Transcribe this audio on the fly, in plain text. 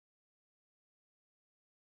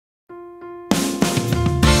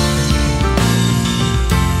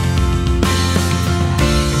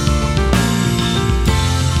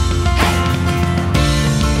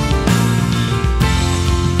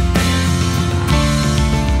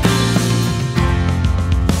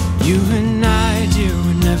You and I, dear,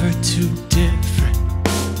 were never too different,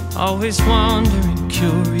 always wandering,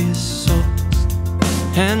 curious souls.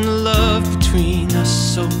 And the love between us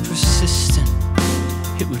so persistent,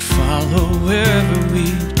 it would follow wherever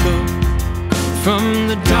we'd go. From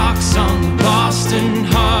the docks on the Boston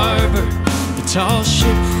Harbor, the tall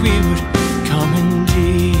ship we would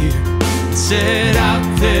commandeer, and set out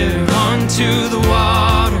there onto the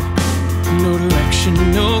water. No direction,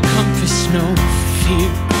 no compass, no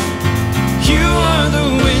fear. You are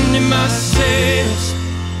the wind in my sails,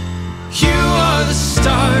 you are the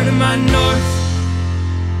start of my north.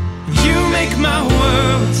 You make my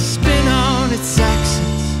world spin on its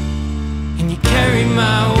axis, and you carry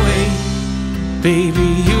my weight.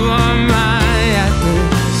 Baby, you are my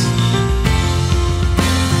atlas.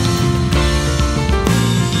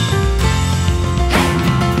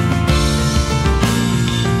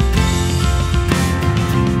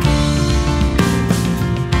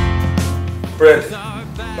 Brandy,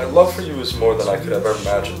 my love for you is more than I could have ever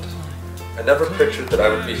imagined. I never pictured that I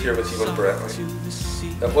would be here with you in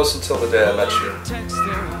Brantley. That wasn't until the day I met you.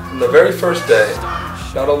 From the very first day,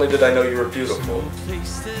 not only did I know you were beautiful,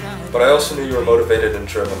 but I also knew you were motivated and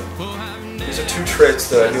driven. These are two traits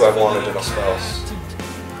that I knew I wanted in a spouse.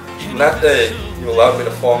 From that day, you allowed me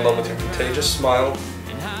to fall in love with your contagious smile,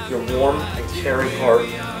 your warm and caring heart,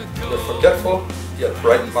 your forgetful yet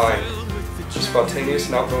bright mind, your spontaneous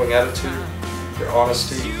and outgoing attitude, your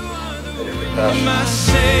honesty, and your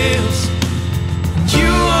compassion. You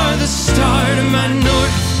are the start of my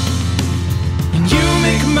north, and you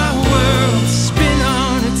make my world spin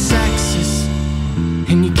on its axis,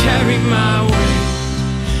 and you carry my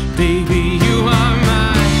weight. Baby, you are mine.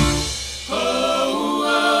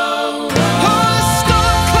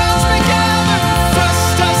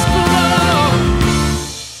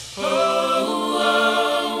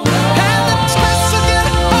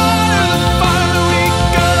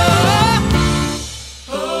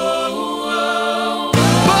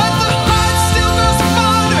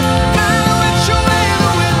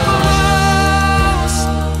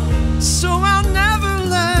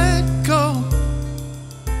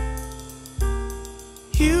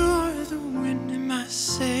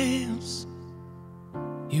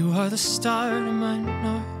 You are the start of my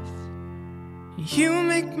north. You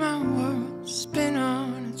make my world spin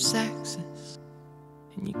on its axis,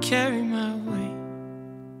 and you carry my weight.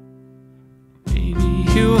 Baby,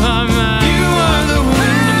 you are mine. You are the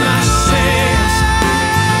wind in my sails.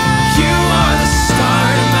 You are the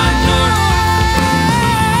start of my north.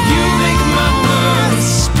 You make my world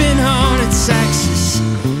spin on its axis,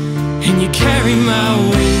 and you carry my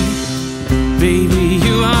weight. Baby,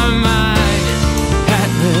 you are mine.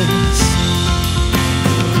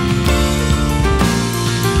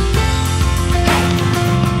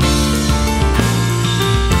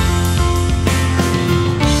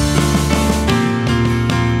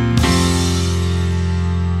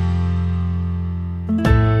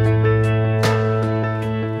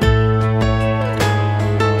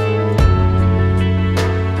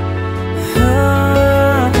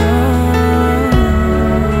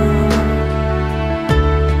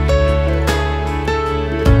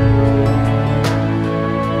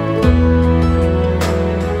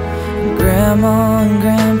 Grandma and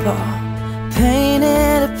Grandpa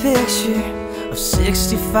painted a picture of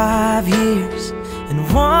 65 years in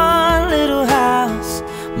one little house.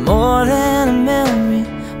 More than a memory,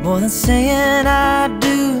 more than saying I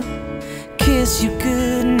do. Kiss you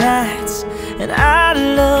good nights and I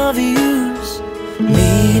love yous.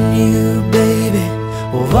 Me and you, baby,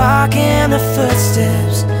 will walk in the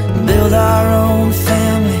footsteps and build our own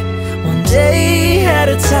family, one day at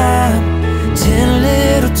a time. 10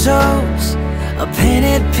 little toes, a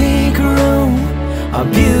painted pink room. Our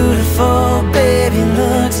beautiful baby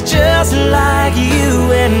looks just like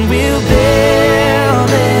you, and we'll build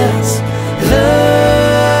this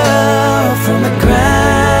love from the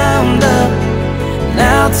ground up.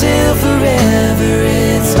 Now till forever,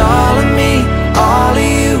 it's all of me, all of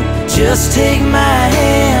you. Just take my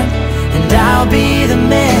hand, and I'll be the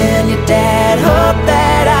man your dad hoped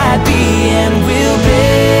that I'd be, and we'll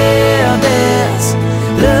build this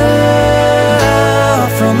love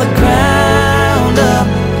from the ground up,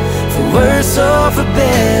 for worse or for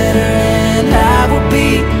better. And I will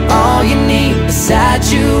be all you need. Beside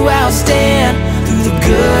you I'll stand, through the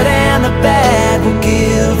good and the bad. We'll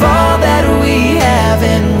give all that we have,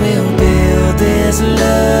 and we'll build this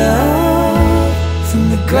love from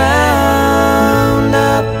the ground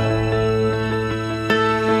up.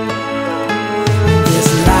 This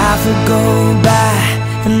life will go by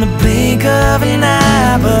in the blink of an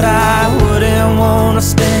eye, but I wouldn't want to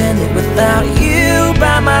spend it without you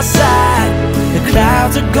by my side.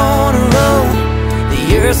 clouds are gonna roll,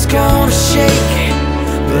 the earth's gonna shake,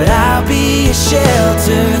 but I'll be a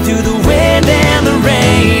shelter through the wind and the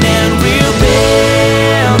rain. And we'll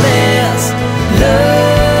build this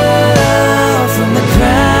love from the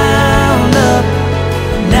ground up,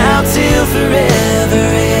 now till forever.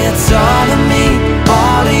 It's all of me,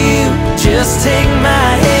 all of you. Just take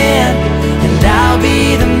my hand, and I'll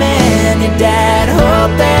be the man your dad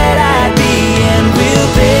hoped that I'd be. And we'll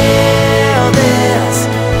build this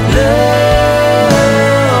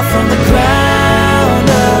love from the ground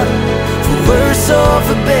up, for worse or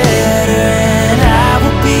for better. And I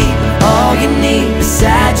will be all you need.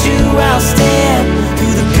 Beside you I'll stand,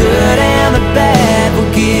 through the good and the bad.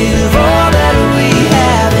 We'll give all that we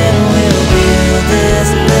have, and we'll build this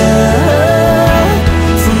love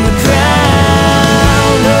from the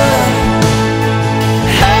ground up.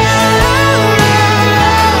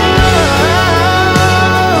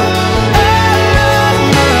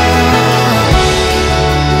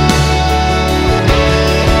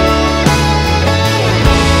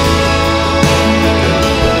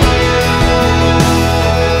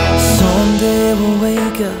 Someday we'll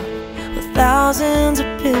wake up with thousands of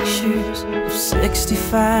pictures of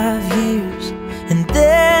 65 years in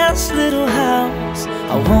this little house.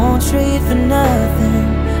 I won't trade for nothing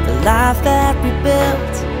the life that we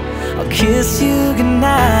built. I'll kiss you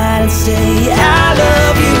goodnight and say I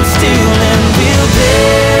love you still. And we'll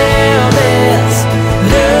build